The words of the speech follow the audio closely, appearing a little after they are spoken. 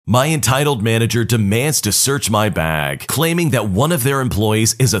My entitled manager demands to search my bag, claiming that one of their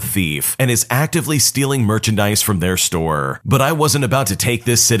employees is a thief and is actively stealing merchandise from their store. But I wasn't about to take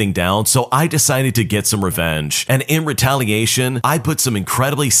this sitting down, so I decided to get some revenge. And in retaliation, I put some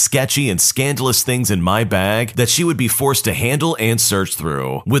incredibly sketchy and scandalous things in my bag that she would be forced to handle and search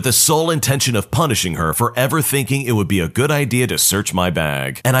through, with the sole intention of punishing her for ever thinking it would be a good idea to search my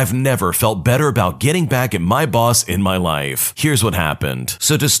bag. And I've never felt better about getting back at my boss in my life. Here's what happened.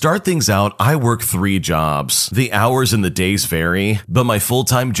 So to start things out, I work 3 jobs. The hours and the days vary, but my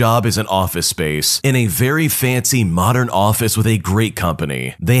full-time job is an office space in a very fancy modern office with a great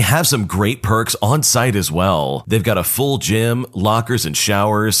company. They have some great perks on site as well. They've got a full gym, lockers and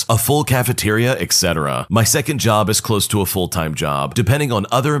showers, a full cafeteria, etc. My second job is close to a full-time job, depending on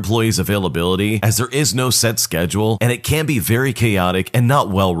other employees' availability, as there is no set schedule and it can be very chaotic and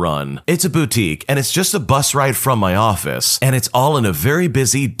not well run. It's a boutique and it's just a bus ride from my office, and it's all in a very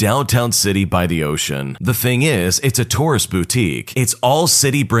busy downtown city by the ocean. The thing is, it's a tourist boutique. It's all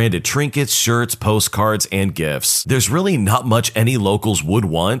city branded trinkets, shirts, postcards, and gifts. There's really not much any locals would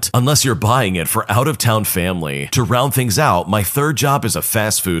want unless you're buying it for out-of-town family. To round things out, my third job is a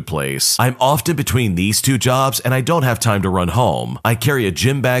fast food place. I'm often between these 2 jobs and I don't have time to run home. I carry a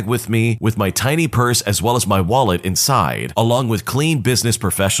gym bag with me with my tiny purse as well as my wallet inside, along with clean business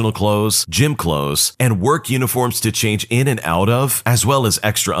professional clothes, gym clothes, and work uniforms to change in and out of, as well as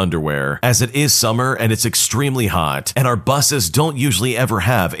extra underwear, as it is summer and it's extremely hot, and our buses don't usually ever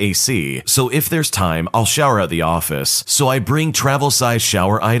have AC, so if there's time, I'll shower at the office. So I bring travel-size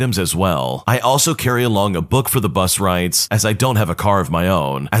shower items as well. I also carry along a book for the bus rides, as I don't have a car of my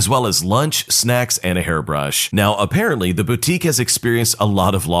own, as well as lunch, snacks, and a hairbrush. Now, apparently, the boutique has experienced a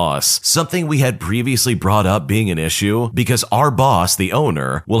lot of loss, something we had previously brought up being an issue, because our boss, the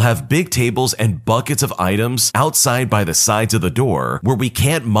owner, will have big tables and buckets of items outside by the sides of the door where we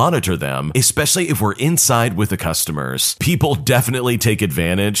can't monitor them, especially if we're inside with the customers. People definitely take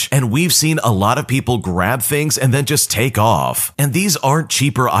advantage, and we've seen a lot of people grab things and then just take off. And these aren't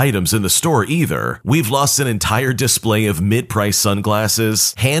cheaper items in the store either. We've lost an entire display of mid-price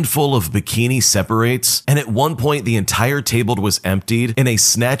sunglasses, handful of bikini separates, and at one point the entire table was emptied in a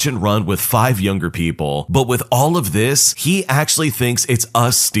snatch and run with 5 younger people. But with all of this, he actually thinks it's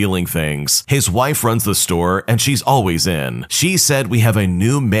us stealing things. His wife runs the store and she's always in. She said we have a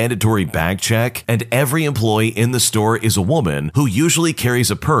new mandatory bag check, and every employee in the store is a woman who usually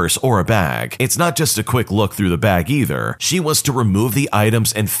carries a purse or a bag. It's not just a quick look through the bag either. She wants to remove the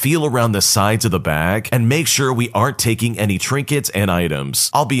items and feel around the sides of the bag and make sure we aren't taking any trinkets and items.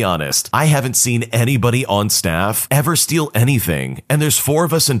 I'll be honest, I haven't seen anybody on staff ever steal anything, and there's 4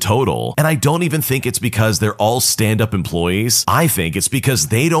 of us in total, and I don't even think it's because they're all stand-up employees. I think it's because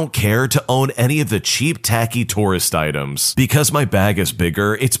they don't care to own any of the cheap, tacky tourist items. Because my bag is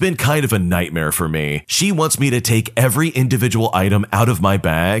bigger, it's been kind of a nightmare for me. She wants me to take every individual item out of my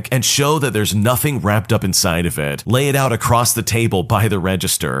bag and show that there's nothing wrapped up inside of it, lay it out across the table by the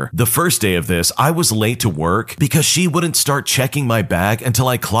register. The first day of this, I was late to work because she wouldn't start checking my bag until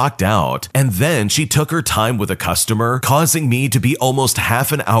I clocked out, and then she took her time with a customer, causing me to be almost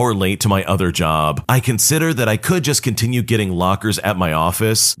half an hour late to my other job. I consider that I could just continue getting lockers at my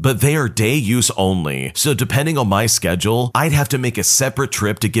office, but they are day use only, so depending on my schedule, I'd have to make a separate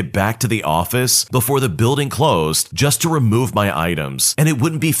trip to get back to the office before the building closed just to remove my items, and it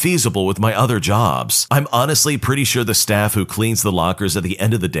wouldn't be feasible with my other jobs. I'm honestly pretty sure the staff who cleans the lockers at the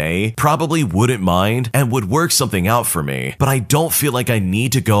end of the day probably wouldn't mind and would work something out for me, but I don't feel like I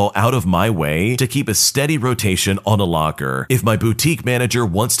need to go out of my way to keep a steady rotation on a locker. If my boutique manager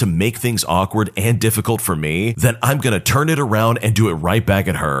wants to make things awkward and difficult for me, then I'm gonna turn it around and do it right back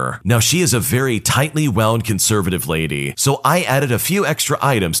at her. Now, she is a very tightly wound conservative lady, so I added a few extra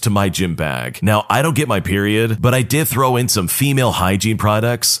items to my gym bag. Now, I don't get my period, but I did throw in some female hygiene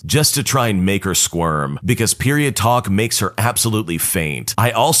products just to try and make her squirm, because period talk makes her absolutely faint.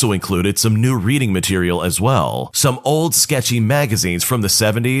 I also included some new reading material as well, some old sketchy magazines from the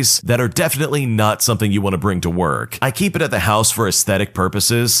 70s that are definitely not something you want to bring to work. I keep it at the house for aesthetic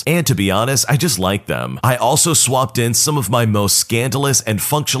purposes, and to be honest, I just like them. I also swapped in some of my most scandalous and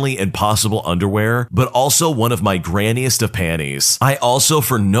functionally impossible underwear, but also one of my granniest of panties. I also,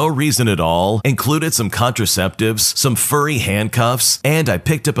 for no reason at all, included some contraceptives, some furry handcuffs, and I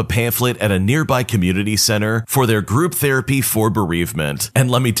picked up a pamphlet at a nearby community center for their group therapy for bereavement. And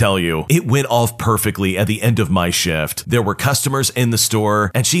let me tell you, it went off perfectly at the end of my shift. There were customers in the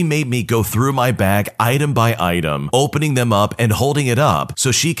store, and she made me go through my bag item by item, opening them up and holding it up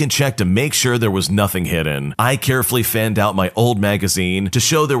so she can check to make sure there was nothing hidden. I carefully fanned out my old magazine to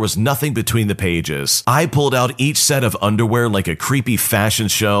show there was nothing between the pages. I pulled out each set of underwear like a creepy creepy fashion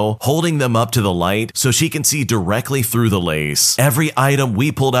show, holding them up to the light so she can see directly through the lace. Every item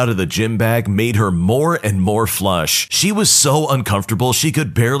we pulled out of the gym bag made her more and more flush. She was so uncomfortable she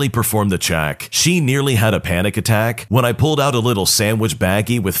could barely perform the check. She nearly had a panic attack when I pulled out a little sandwich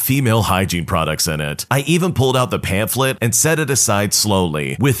baggie with female hygiene products in it. I even pulled out the pamphlet and set it aside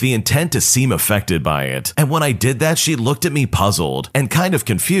slowly with the intent to seem affected by it. And when I did that, she looked at me puzzled and kind of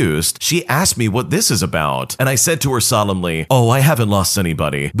confused. She asked me what this is about, and I said to her solemnly, "Oh, I haven't lost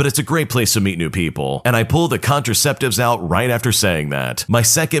anybody, but it's a great place to meet new people." And I pulled the contraceptives out right after saying that. My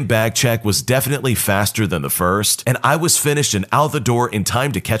second bag check was definitely faster than the first, and I was finished and out the door in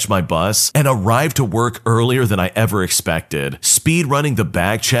time to catch my bus and arrive to work earlier than I ever expected. Speed running the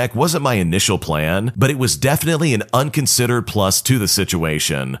bag check wasn't my initial plan, but it was definitely an unconsidered plus to the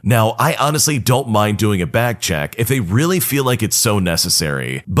situation. Now, I honestly don't mind doing a bag check if they really feel like it's so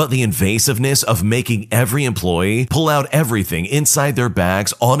necessary, but the invasiveness of making every employee pull out everything inside their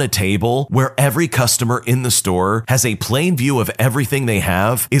bags on a table where every customer in the store has a plain view of everything they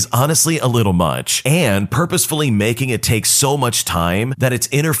have is honestly a little much, and purposefully making it take so much time that it's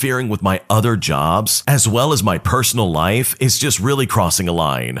interfering with my other jobs as well as my personal life is just really crossing a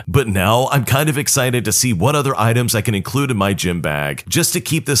line. But now I'm kind of excited to see what other items I can include in my gym bag just to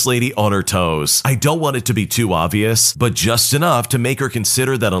keep this lady on her toes. I don't want it to be too obvious, but just enough to make her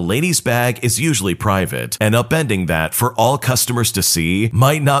consider that a lady's bag is usually private, and upending that for all customers to see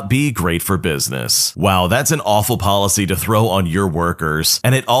might not be great for business. Wow, that's an awful policy to throw on your workers,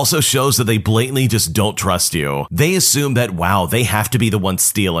 and it also shows that they blatantly just don't trust you. They assume that, wow, they have to be the ones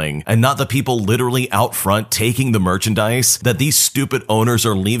stealing, and not the people literally out front taking the merchandise that these stupid owners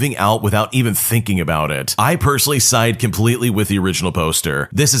are leaving out without even thinking about it. I personally side completely with the original poster.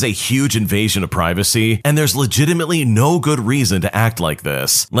 This is a huge invasion of privacy, and there's legitimately no good reason to act like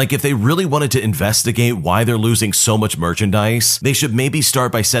this. Like, if they really wanted to investigate why they're losing so much merchandise, they should maybe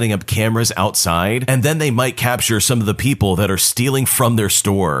start by setting up cameras outside, and then they might capture some of the people that are stealing from their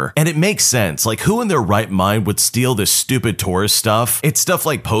store. And it makes sense, like, who in their right mind would steal this stupid tourist stuff? It's stuff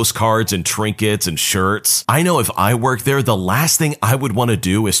like postcards and trinkets and shirts. I know if I worked there, the last thing I would want to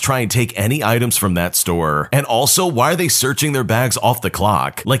do is try and take any items from that store. And also, why are they searching their bags off the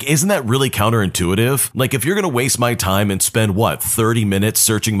clock? Like, isn't that really counterintuitive? Like, if you're gonna waste my time and spend, 30 minutes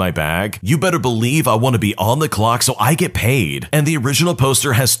searching my bag, you better believe I want to be on the clock so I get paid. And the original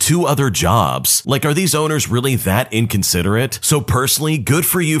poster has 2 other jobs. Like, are these owners really that inconsiderate? So personally, good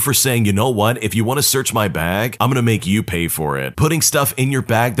for you for saying, you know what, if you want to search my bag, I'm gonna make you pay for it. Putting stuff in your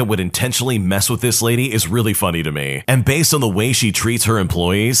bag that would intentionally mess with this lady is really funny to me. And based on the way she treats her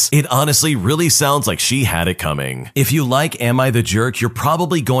employees, it honestly really sounds like she had it coming. If you like Am I the Jerk, you're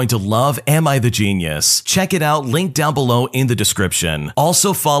probably going to love Am I the Genius. Check it out, link down below in the description.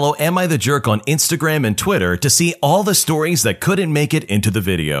 Also follow Am I the Jerk on Instagram and Twitter to see all the stories that couldn't make it into the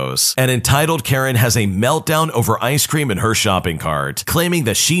videos. An entitled Karen has a meltdown over ice cream in her shopping cart, claiming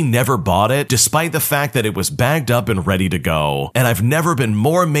that she never bought it despite the fact that it was bagged up and ready to go. And I've never been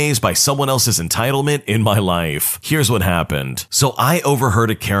more amazed by someone else's entitlement in my life. Here's what happened. So I overheard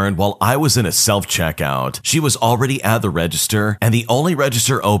a Karen while I was in a self-checkout. She was already at the register, and the only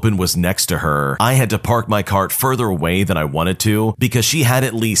register open was next to her. I had to park my cart further away than I wanted to because she had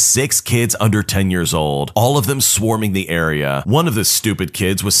at least 6 kids under 10 years old, all of them swarming the area. One of the stupid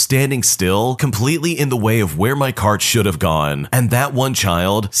kids was standing still, completely in the way of where my cart should have gone. And that one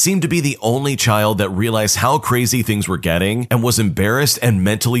child seemed to be the only child that realized how crazy things were getting and was embarrassed and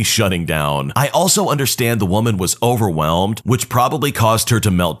mentally shutting down. I also understand the woman was overwhelmed, which probably caused her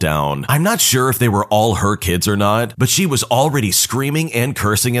to melt down. I'm not sure if they were all her kids or not, but she was already screaming and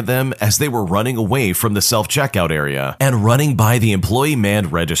cursing at them as they were running away from the self-checkout area and running by the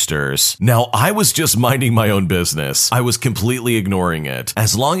employee-manned registers. Now, I was just minding my own business. I was completely ignoring it.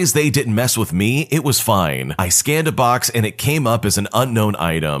 As long as they didn't mess with me, it was fine. I scanned a box and it came up as an unknown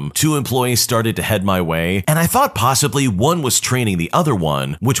item. 2 employees started to head my way, and I thought possibly one was training the other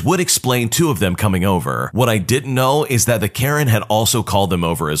one, which would explain 2 of them coming over. What I didn't know is that the Karen had also called them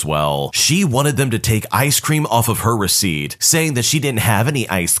over as well. She wanted them to take ice cream off of her receipt, saying that she didn't have any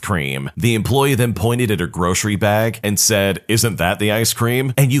ice cream. The employee then pointed at her grocery bag and said, "Isn't that the ice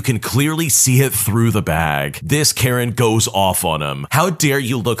cream?" And you can clearly see it through the bag. This Karen goes off on him. "How dare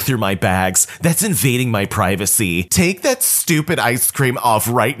you look through my bags? That's invading my privacy. Take that stupid ice cream off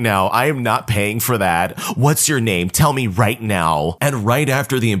right now. I am not paying for that. What's your name? Tell me right now." And right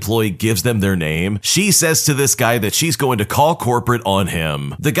after the employee gives them their name, she says to this guy that she's going to call corporate on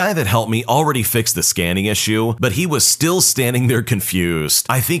him. The guy that helped me already fixed the scanning issue, but he was still standing there confused.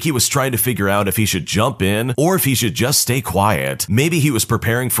 I think he was trying to figure out if he should jump in or if he should just stay quiet. Maybe he was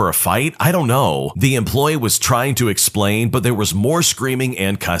preparing for a fight? I don't know. The employee was trying to explain, but there was more screaming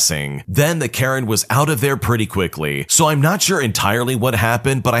and cussing. Then the Karen was out of there pretty quickly. So I'm not sure entirely what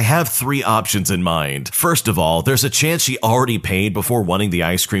happened, but I have 3 options in mind. First of all, there's a chance she already paid before wanting the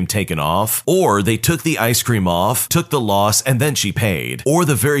ice cream taken off, or they took the ice cream off, took the loss, and then she paid. Or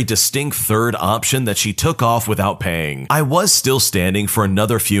the very distinct third option that she took off without paying. I was still standing for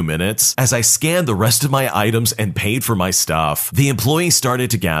another few minutes as I scanned the rest of my items and paid for my stuff. The employees started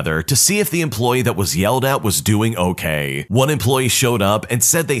to gather to see if the employee that was yelled at was doing okay. One employee showed up and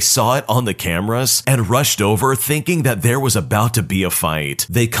said they saw it on the cameras and rushed over thinking that there was about to be a fight.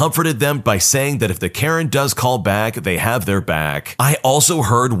 They comforted them by saying that if the Karen does call back, they have their back. I also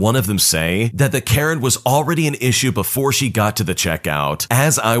heard one of them say that the Karen was already an issue before she got to the checkout.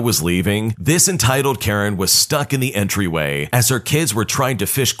 As I was leaving, this entitled Karen was stuck in the entryway as her kids were trying to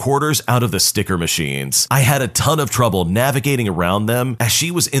fish quarters out of the sticker machines. I had a ton of trouble navigating around them as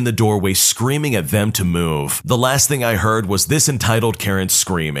she was in the doorway screaming at them to move. The last thing I heard was this entitled Karen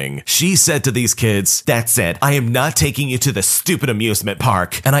screaming. She said to these kids, "That's it. I am not taking you to the stupid amusement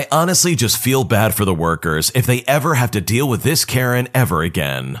park." And I honestly just feel bad for the workers if they ever have to deal with this Karen ever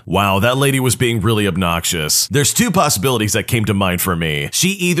again. Wow, that lady was being really obnoxious. There's 2 possibilities that came to mind for me. She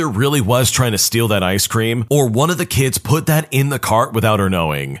either really was trying to steal that ice cream, or one of the kids put that in the cart without her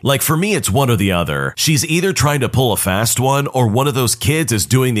knowing. Like for me, it's one or the other. She's either trying to pull a fast one, or one of those kids is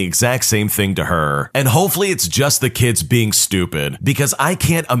doing the exact same thing to her. And hopefully it's just the kids being stupid, because I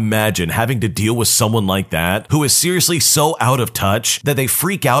can't imagine having to deal with someone like that who is seriously so out of touch that they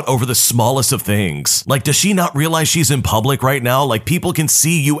freak out over the smallest of things. Like, does she not realize she's in public right now? Like, people can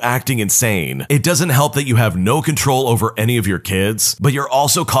see you acting insane. It doesn't help that you have no control over any of your kids, but you're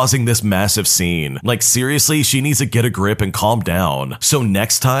also causing this massive scene. Like, seriously, she needs to get a grip and calm down. So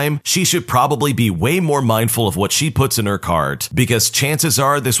next time, she should probably be way more mindful of what she puts in her cart, because chances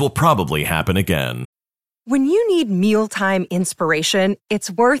are this will probably happen again. When you need mealtime inspiration,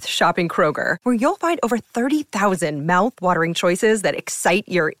 it's worth shopping Kroger, where you'll find over 30,000 mouth-watering choices that excite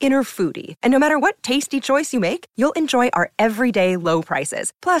your inner foodie. And no matter what tasty choice you make, you'll enjoy our everyday low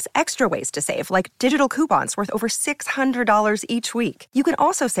prices, plus extra ways to save, like digital coupons worth over $600 each week. You can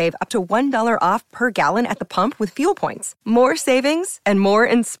also save up to $1 off per gallon at the pump with fuel points. More savings and more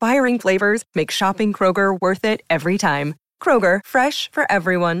inspiring flavors make shopping Kroger worth it every time. Kroger, fresh for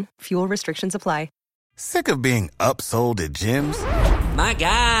everyone. Fuel restrictions apply. Sick of being upsold at gyms? My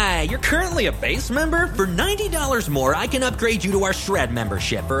guy, you're currently a base member? For $90 more, I can upgrade you to our Shred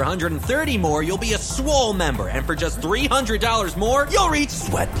membership. For $130 more, you'll be a Swole member. And for just $300 more, you'll reach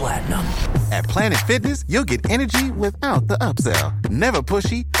Sweat Platinum. At Planet Fitness, you'll get energy without the upsell. Never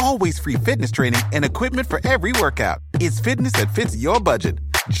pushy, always free fitness training and equipment for every workout. It's fitness that fits your budget.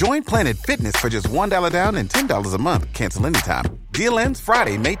 Join Planet Fitness for just $1 down and $10 a month. Cancel anytime. Deal ends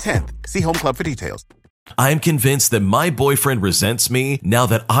Friday, May 10th. See Home Club for details. I'm convinced that my boyfriend resents me now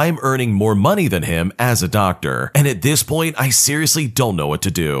that I'm earning more money than him as a doctor. And at this point, I seriously don't know what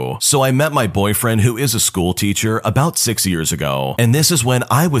to do. So I met my boyfriend, who is a school teacher, about 6 years ago. And this is when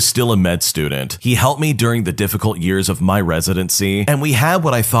I was still a med student. He helped me during the difficult years of my residency, and we had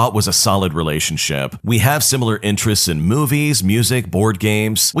what I thought was a solid relationship. We have similar interests in movies, music, board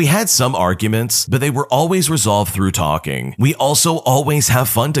games. We had some arguments, but they were always resolved through talking. We also always have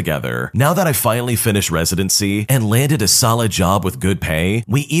fun together. Now that I finally finished residency and landed a solid job with good pay,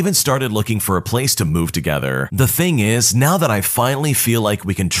 we even started looking for a place to move together. The thing is, now that I finally feel like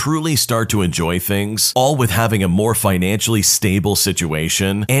we can truly start to enjoy things, all with having a more financially stable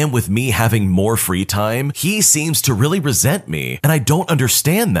situation and with me having more free time, he seems to really resent me, and I don't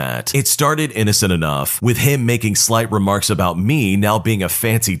understand that. It started innocent enough, with him making slight remarks about me now being a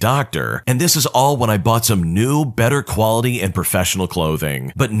fancy doctor, and this is all when I bought some new, better quality and professional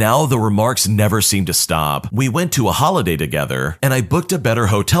clothing. But now the remarks never seem to stop. We went to a holiday together, and I booked a better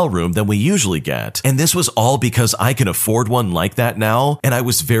hotel room than we usually get. And this was all because I can afford one like that now, and I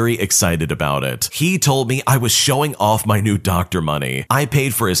was very excited about it. He told me I was showing off my new doctor money. I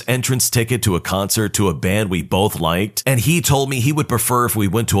paid for his entrance ticket to a concert to a band we both liked, and he told me he would prefer if we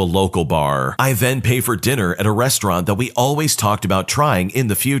went to a local bar. I then paid for dinner at a restaurant that we always talked about trying in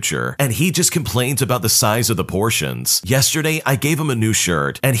the future, and he just complains about the size of the portions. Yesterday, I gave him a new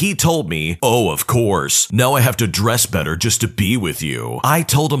shirt, and he told me, "Oh, of course. Now I have to dress better just to be with you." I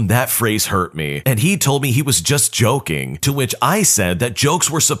told him that phrase hurt me, and he told me he was just joking, to which I said that jokes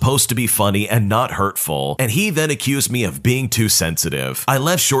were supposed to be funny and not hurtful, and he then accused me of being too sensitive. I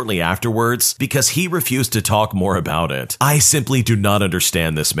left shortly afterwards because he refused to talk more about it. I simply do not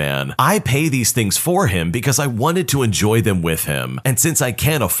understand this man. I pay these things for him because I wanted to enjoy them with him, and since I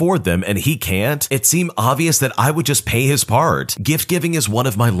can't afford them and he can't, it seemed obvious that I would just pay his part. Gift giving is one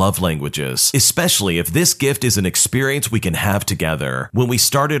of my love languages, especially especially if this gift is an experience we can have together. When we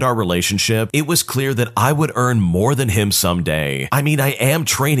started our relationship, it was clear that I would earn more than him someday. I mean, I am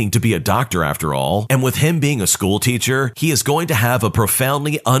training to be a doctor after all, and with him being a school teacher, he is going to have a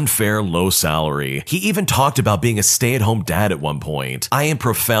profoundly unfair low salary. He even talked about being a stay-at-home dad at one point. I am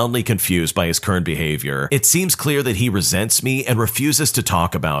profoundly confused by his current behavior. It seems clear that he resents me and refuses to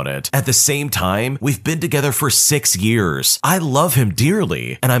talk about it. At the same time, we've been together for 6 years. I love him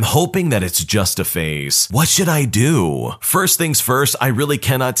dearly, and I'm hoping that it's just a phase. What should I do? First things first, I really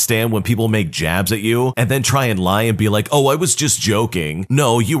cannot stand when people make jabs at you and then try and lie and be like, oh, I was just joking.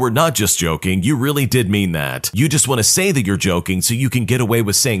 No, you were not just joking. You really did mean that. You just want to say that you're joking so you can get away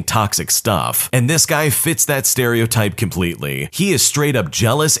with saying toxic stuff. And this guy fits that stereotype completely. He is straight up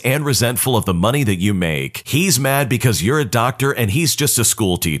jealous and resentful of the money that you make. He's mad because you're a doctor and he's just a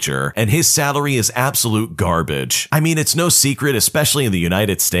school teacher, and his salary is absolute garbage. I mean, it's no secret, especially in the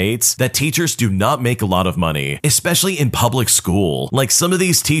United States, that teachers do not make a lot of money, especially in public school. Like, some of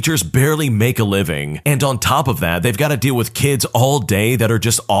these teachers barely make a living, and on top of that, they've got to deal with kids all day that are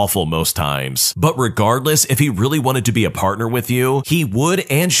just awful most times. But regardless, if he really wanted to be a partner with you, he would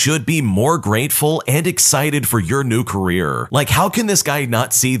and should be more grateful and excited for your new career. Like, how can this guy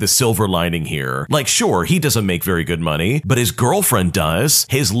not see the silver lining here? Like, sure, he doesn't make very good money, but his girlfriend does.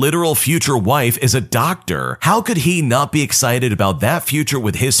 His literal future wife is a doctor. How could he not be excited about that future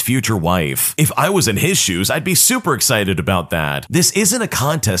with his future wife? If I was in his shoes, I'd be super excited about that. This isn't a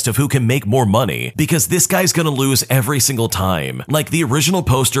contest of who can make more money, because this guy's gonna lose every single time. Like, the original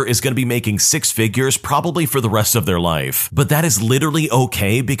poster is gonna be making 6 figures probably for the rest of their life. But that is literally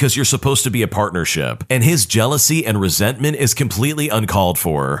okay because you're supposed to be a partnership. And his jealousy and resentment is completely uncalled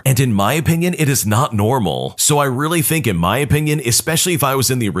for. And in my opinion, it is not normal. So I really think, in my opinion, especially if I was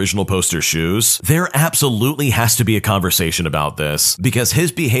in the original poster's shoes, there absolutely has to be a conversation about this, because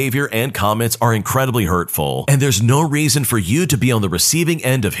his behavior and comments are incredibly hurtful, and there's no reason for you to be on the receiving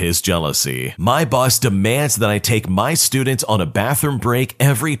end of his jealousy. My boss demands that I take my students on a bathroom break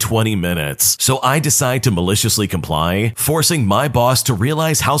every 20 minutes, so I decide to maliciously comply, forcing my boss to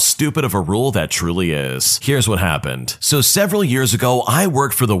realize how stupid of a rule that truly is. Here's what happened. So several years ago, I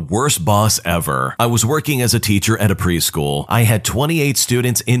worked for the worst boss ever. I was working as a teacher at a preschool. I had 28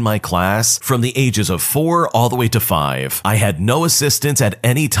 students in my class from the ages of 4 all the way to 5. I had no assistants at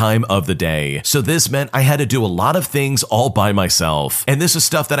any time of the day, so this meant I had to do a lot of things all by myself. And this is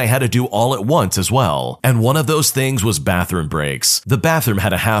stuff that I had to do all at once as well. And one of those things was bathroom breaks. The bathroom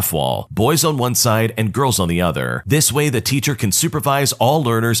had a half wall, boys on one side and girls on the other. This way the teacher can supervise all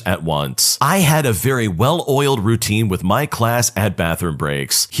learners at once. I had a very well-oiled routine with my class at bathroom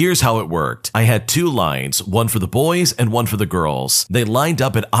breaks. Here's how it worked. I had 2 lines, one for the boys and one for the girls. They lined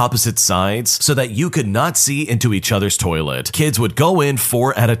up at opposite sides so that you could not see into each other's toilet. Kids would go in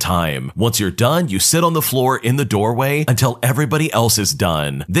 4 at a time. Once you're done, you sit on the floor in the doorway until everybody else is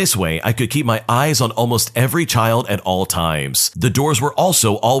done. This way, I could keep my eyes on almost every child at all times. The doors were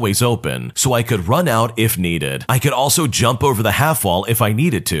also always open, so I could run out if needed. I could also jump over the half wall if I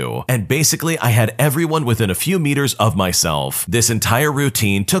needed to. And basically, I had everyone within a few meters of myself. This entire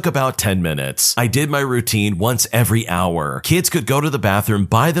routine took about 10 minutes. I did my routine once every hour. Kids could go to the bathroom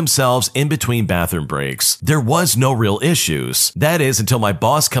by themselves in between bathroom breaks. There was no real issues. That is, until my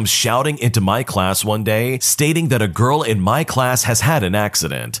boss comes shouting into my class one day, stating that a girl in my class has had an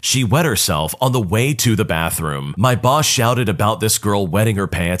accident. She wet herself on the way to the bathroom. My boss shouted about this girl wetting her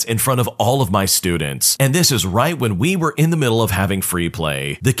pants in front of all of my students. And this is right when we were in the middle of having free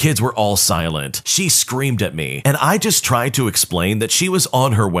play. The kids were all silent. She screamed at me, and I just tried to explain that she was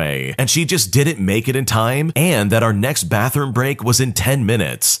on her way, and she just didn't make it in time, and that our next bathroom break was in 10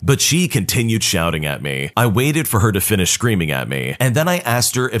 minutes. But she continued shouting at me. I waited for her to finish screaming at me, and then I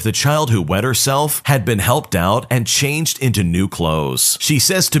asked her if the child who wet herself had been helped out and changed into new clothes. She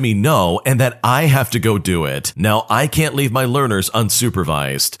says to me no, and that I have to go do it. Now, I can't leave my learners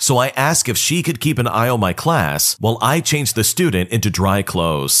unsupervised, so I ask if she could keep an eye on my class while I change the student into dry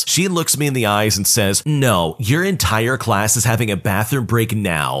clothes. She looks me in the eyes and says, no, your entire class is having a bathroom break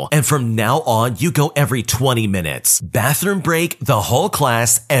now, and from now on, you go every 20 minutes. Bathroom break, the whole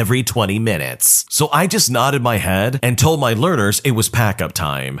class every 20 minutes. So I just nodded my head and told my learners it was pack-up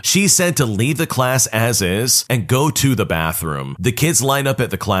time. She said to leave the class as is and go to the bathroom. The kids line up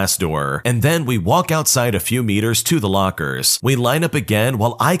at the class door, and then we walk outside a few meters to the lockers. We line up again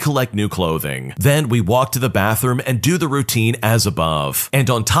while I collect new clothing. Then we walk to the bathroom and do the routine as above. And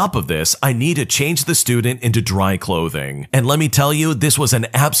on top of this, I need to change the student into dry clothing. And let me tell you, this was an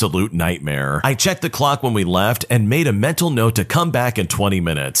absolute nightmare. I checked the clock when we left and made a mental note to come back in 20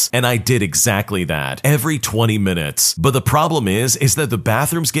 minutes. And I did exactly that, every 20 minutes. But the problem is that the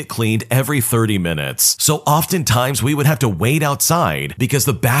bathrooms get cleaned cleaned every 30 minutes. So oftentimes we would have to wait outside because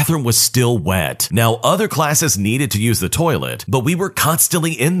the bathroom was still wet. Now, other classes needed to use the toilet, but we were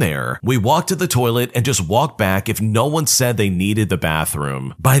constantly in there. We walked to the toilet and just walked back if no one said they needed the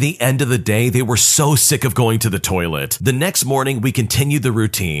bathroom. By the end of the day, they were so sick of going to the toilet. The next morning, we continued the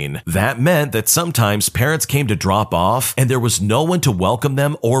routine. That meant that sometimes parents came to drop off and there was no one to welcome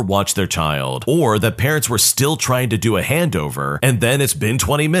them or watch their child, or that parents were still trying to do a handover and then it's been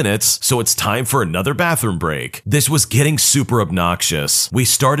 20 minutes, so it's time for another bathroom break. This was getting super obnoxious. We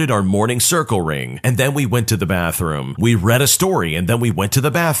started our morning circle ring and then we went to the bathroom. We read a story and then we went to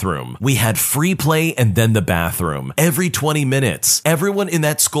the bathroom. We had free play and then the bathroom. Every 20 minutes. Everyone in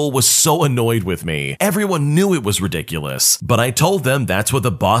that school was so annoyed with me. Everyone knew it was ridiculous, but I told them that's what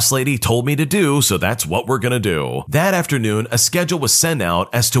the boss lady told me to do, so that's what we're gonna do. That afternoon, a schedule was sent out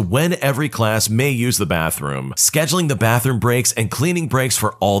as to when every class may use the bathroom, scheduling the bathroom breaks and cleaning breaks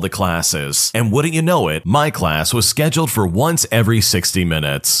for all the classes. And wouldn't you know it, my class was scheduled for once every 60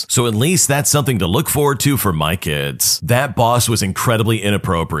 minutes. So at least that's something to look forward to for my kids. That boss was incredibly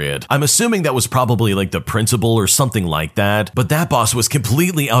inappropriate. I'm assuming that was probably like the principal or something like that, but that boss was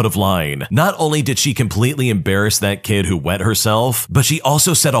completely out of line. Not only did she completely embarrass that kid who wet herself, but she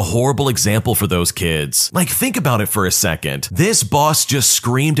also set a horrible example for those kids. Like, think about it for a second. This boss just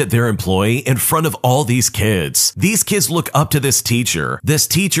screamed at their employee in front of all these kids. These kids look up to this teacher. This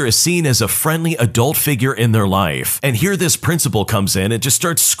teacher is seen as a friendly adult figure in their life. And here this principal comes in and just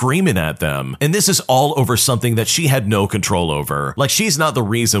starts screaming at them. And this is all over something that she had no control over. Like, she's not the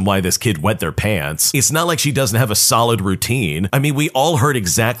reason why this kid wet their pants. It's not like she doesn't have a solid routine. I mean, we all heard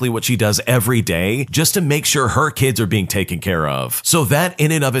exactly what she does every day just to make sure her kids are being taken care of. So that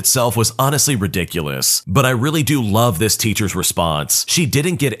in and of itself was honestly ridiculous. But I really do love this teacher's response. She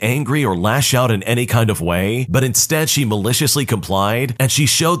didn't get angry or lash out in any kind of way, but instead she maliciously complied, and she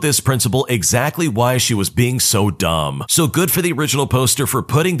showed this principal exactly why she was being so dumb. So good for the original poster for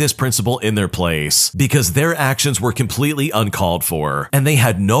putting this principal in their place, because their actions were completely uncalled for, and they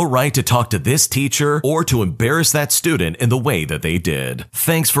had no right to talk to this teacher or to embarrass that student in the way that they did.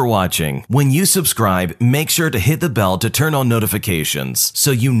 Thanks for watching. When you subscribe, make sure to hit the bell to turn on notifications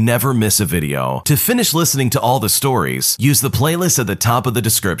so you never miss a video. To finish listening to all the stories, use the playlist at the top of the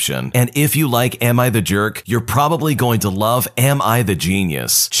description. And if you like Am I the Jerk, you're probably going to love Am I the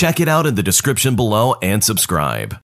Genius. Check it out in the description below and subscribe.